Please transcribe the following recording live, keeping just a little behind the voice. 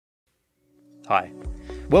Hi.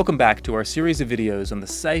 Welcome back to our series of videos on the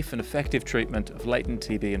safe and effective treatment of latent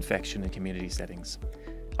TB infection in community settings.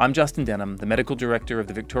 I'm Justin Denham, the Medical Director of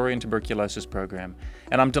the Victorian Tuberculosis Program,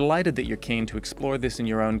 and I'm delighted that you're keen to explore this in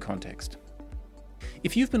your own context.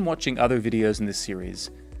 If you've been watching other videos in this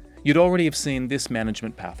series, you'd already have seen this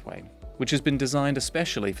management pathway, which has been designed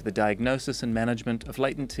especially for the diagnosis and management of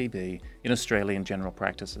latent TB in Australian general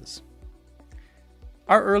practices.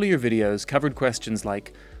 Our earlier videos covered questions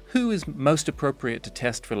like who is most appropriate to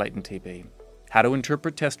test for latent TB, how to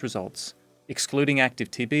interpret test results, excluding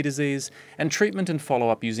active TB disease, and treatment and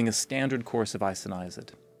follow-up using a standard course of isoniazid.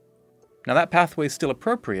 Now that pathway is still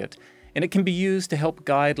appropriate, and it can be used to help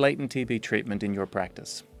guide latent TB treatment in your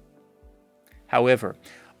practice. However,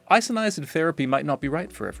 isoniazid therapy might not be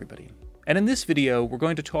right for everybody. And in this video, we're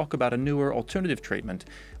going to talk about a newer alternative treatment,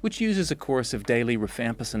 which uses a course of daily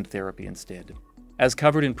rifampicin therapy instead. As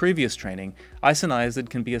covered in previous training, isoniazid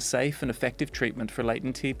can be a safe and effective treatment for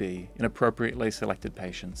latent TB in appropriately selected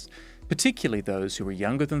patients, particularly those who are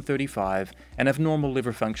younger than 35 and have normal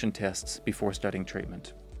liver function tests before starting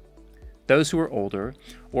treatment. Those who are older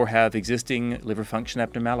or have existing liver function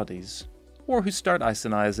abnormalities, or who start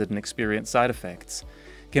isoniazid and experience side effects,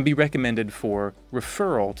 can be recommended for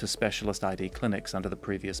referral to specialist ID clinics under the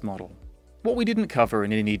previous model. What we didn't cover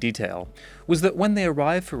in any detail was that when they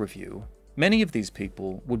arrive for review, many of these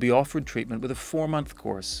people would be offered treatment with a 4-month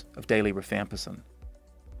course of daily rifampicin.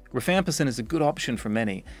 Rifampicin is a good option for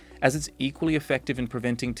many, as it's equally effective in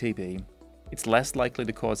preventing TB, it's less likely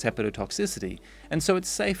to cause hepatotoxicity, and so it's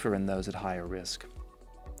safer in those at higher risk.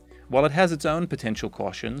 While it has its own potential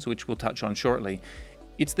cautions, which we'll touch on shortly,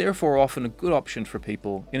 it's therefore often a good option for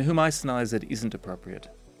people in whom isoniazid isn't appropriate,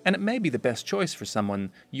 and it may be the best choice for someone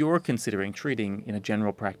you're considering treating in a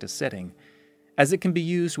general practice setting, as it can be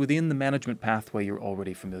used within the management pathway you're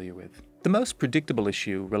already familiar with. The most predictable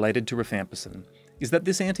issue related to rifampicin is that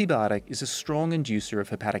this antibiotic is a strong inducer of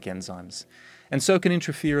hepatic enzymes, and so can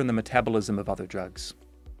interfere in the metabolism of other drugs.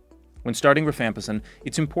 When starting rifampicin,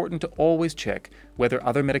 it's important to always check whether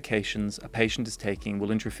other medications a patient is taking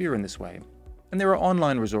will interfere in this way, and there are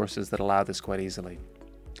online resources that allow this quite easily.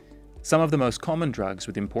 Some of the most common drugs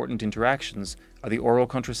with important interactions are the oral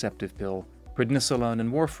contraceptive pill, prednisolone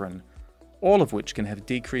and warfarin, all of which can have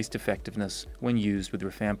decreased effectiveness when used with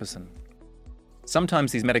rifampicin.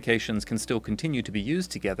 Sometimes these medications can still continue to be used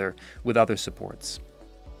together with other supports,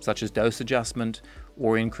 such as dose adjustment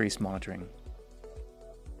or increased monitoring.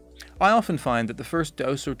 I often find that the first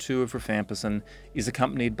dose or two of rifampicin is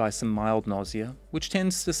accompanied by some mild nausea, which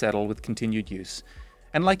tends to settle with continued use,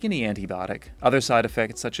 and like any antibiotic, other side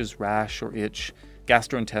effects such as rash or itch,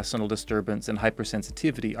 gastrointestinal disturbance, and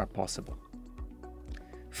hypersensitivity are possible.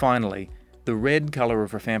 Finally, the red color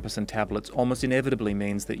of rifampicin tablets almost inevitably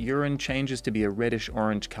means that urine changes to be a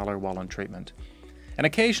reddish-orange color while on treatment. And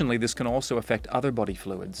occasionally this can also affect other body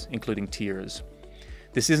fluids, including tears.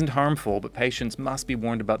 This isn't harmful, but patients must be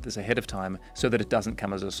warned about this ahead of time so that it doesn't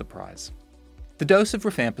come as a surprise. The dose of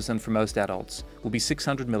rifampicin for most adults will be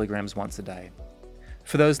 600 milligrams once a day.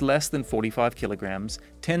 For those less than 45 kilograms,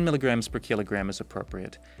 10 milligrams per kilogram is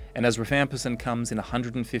appropriate, and as rifampicin comes in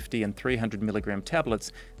 150 and 300 milligram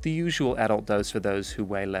tablets, the usual adult dose for those who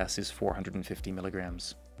weigh less is 450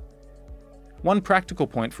 milligrams. One practical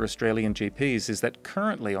point for Australian GPs is that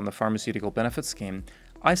currently on the Pharmaceutical Benefits Scheme,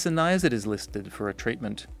 isoniazid is listed for a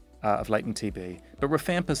treatment of latent TB, but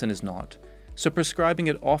rifampicin is not, so prescribing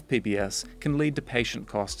it off PBS can lead to patient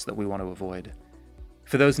costs that we want to avoid.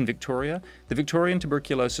 For those in Victoria, the Victorian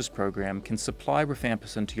Tuberculosis Program can supply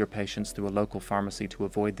rifampicin to your patients through a local pharmacy to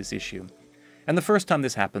avoid this issue. And the first time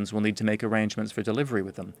this happens, we'll need to make arrangements for delivery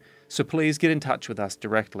with them, so please get in touch with us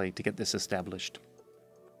directly to get this established.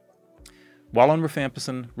 While on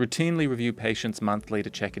rifampicin, routinely review patients monthly to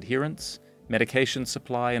check adherence, medication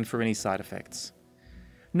supply, and for any side effects.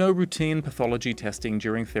 No routine pathology testing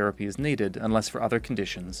during therapy is needed unless for other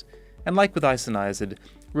conditions, and like with isoniazid,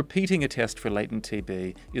 repeating a test for latent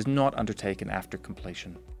TB is not undertaken after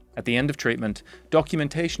completion. At the end of treatment,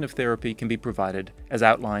 documentation of therapy can be provided as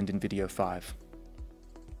outlined in video 5.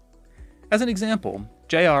 As an example,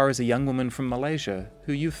 JR is a young woman from Malaysia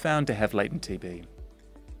who you've found to have latent TB.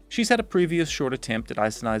 She's had a previous short attempt at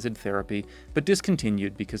isoniazid therapy, but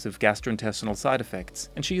discontinued because of gastrointestinal side effects,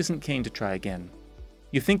 and she isn't keen to try again.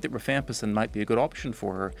 You think that rifampicin might be a good option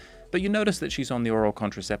for her, but you notice that she's on the oral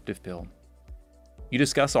contraceptive pill. You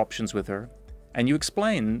discuss options with her, and you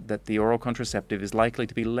explain that the oral contraceptive is likely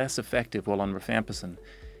to be less effective while on rifampicin,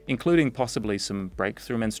 including possibly some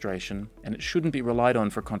breakthrough menstruation, and it shouldn't be relied on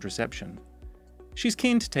for contraception. She's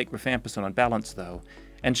keen to take rifampicin on balance though,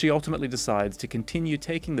 and she ultimately decides to continue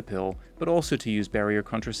taking the pill, but also to use barrier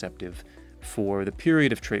contraceptive, for the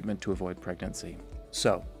period of treatment to avoid pregnancy.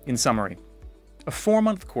 So, in summary, a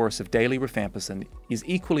 4-month course of daily rifampicin is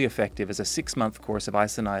equally effective as a 6-month course of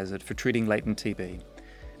isoniazid for treating latent TB,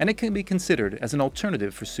 and it can be considered as an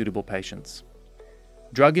alternative for suitable patients.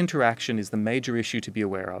 Drug interaction is the major issue to be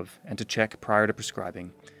aware of and to check prior to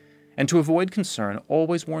prescribing. And to avoid concern,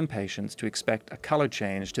 always warn patients to expect a color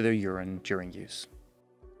change to their urine during use.